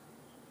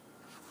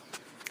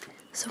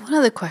So one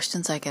of the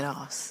questions I get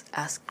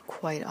asked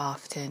quite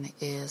often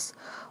is,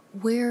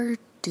 where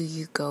do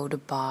you go to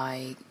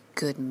buy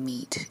good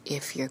meat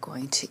if you're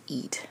going to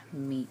eat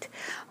meat?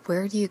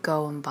 Where do you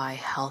go and buy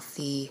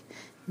healthy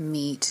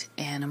meat,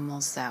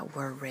 animals that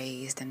were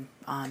raised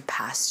on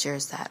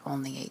pastures that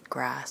only ate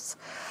grass?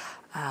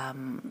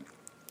 And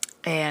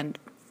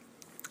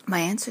my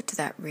answer to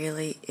that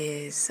really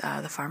is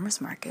the farmers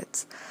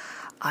markets.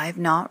 I've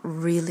not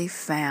really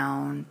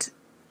found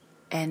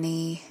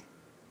any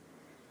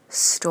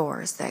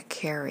stores that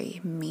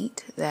carry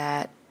meat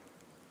that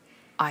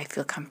I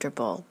feel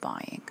comfortable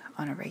buying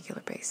on a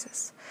regular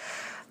basis.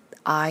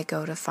 I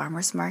go to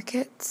farmers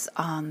markets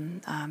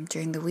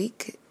during the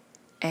week,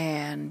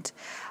 and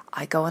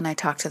I go and I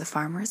talk to the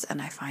farmers, and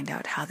I find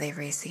out how they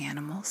raise the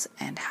animals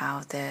and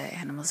how the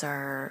animals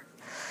are,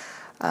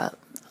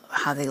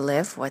 how they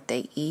live, what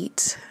they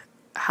eat,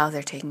 how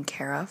they're taken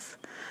care of.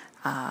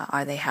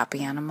 Are they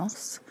happy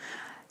animals?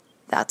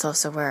 That's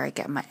also where I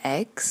get my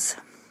eggs.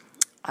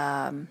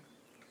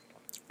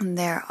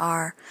 There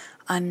are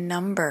a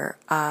number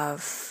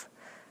of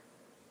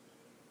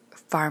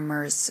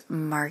farmers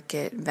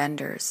market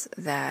vendors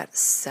that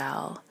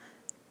sell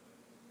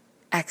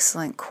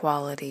excellent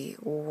quality,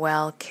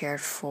 well cared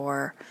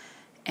for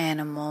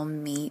animal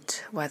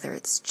meat, whether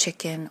it's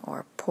chicken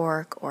or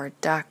pork or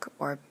duck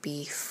or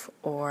beef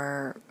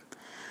or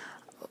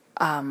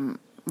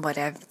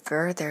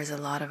whatever. There's a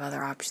lot of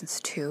other options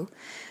too.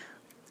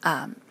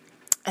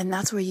 And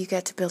that's where you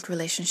get to build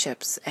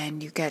relationships,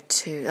 and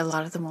a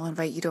lot of them will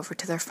invite you over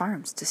to their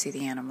farms to see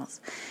the animals.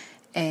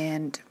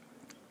 And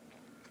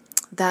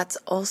that's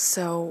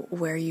also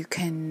where you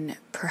can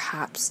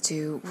perhaps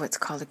do what's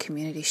called a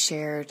community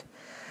shared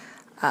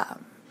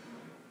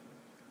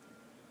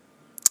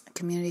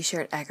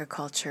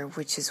agriculture,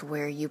 which is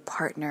where you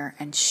partner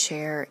and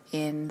share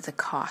in the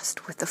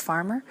cost with the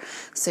farmer.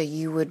 So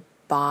you would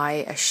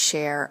buy a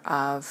share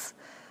of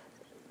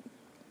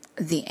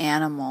the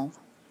animal,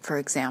 for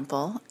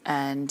example,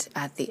 and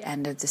at the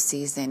end of the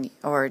season,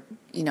 or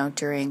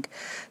during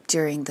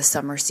the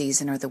summer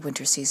season or the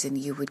winter season,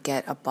 you would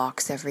get a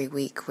box every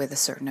week with a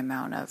certain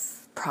amount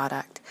of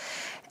product.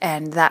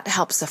 And that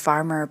helps the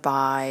farmer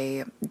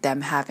by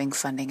them having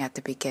funding at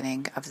the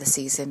beginning of the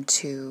season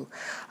to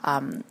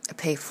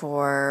pay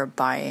for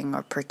buying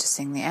or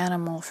purchasing the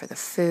animal, for the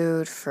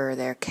food, for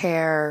their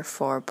care,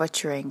 for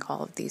butchering,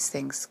 all of these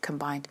things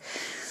combined.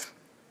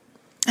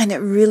 And it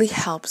really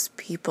helps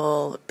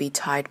people be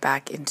tied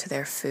back into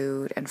their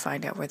food and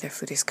find out where their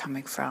food is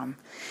coming from.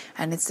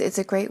 And it's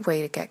a great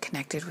way to get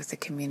connected with the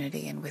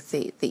community and with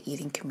the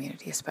eating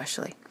community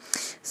especially.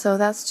 So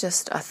that's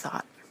just a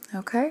thought,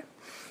 okay?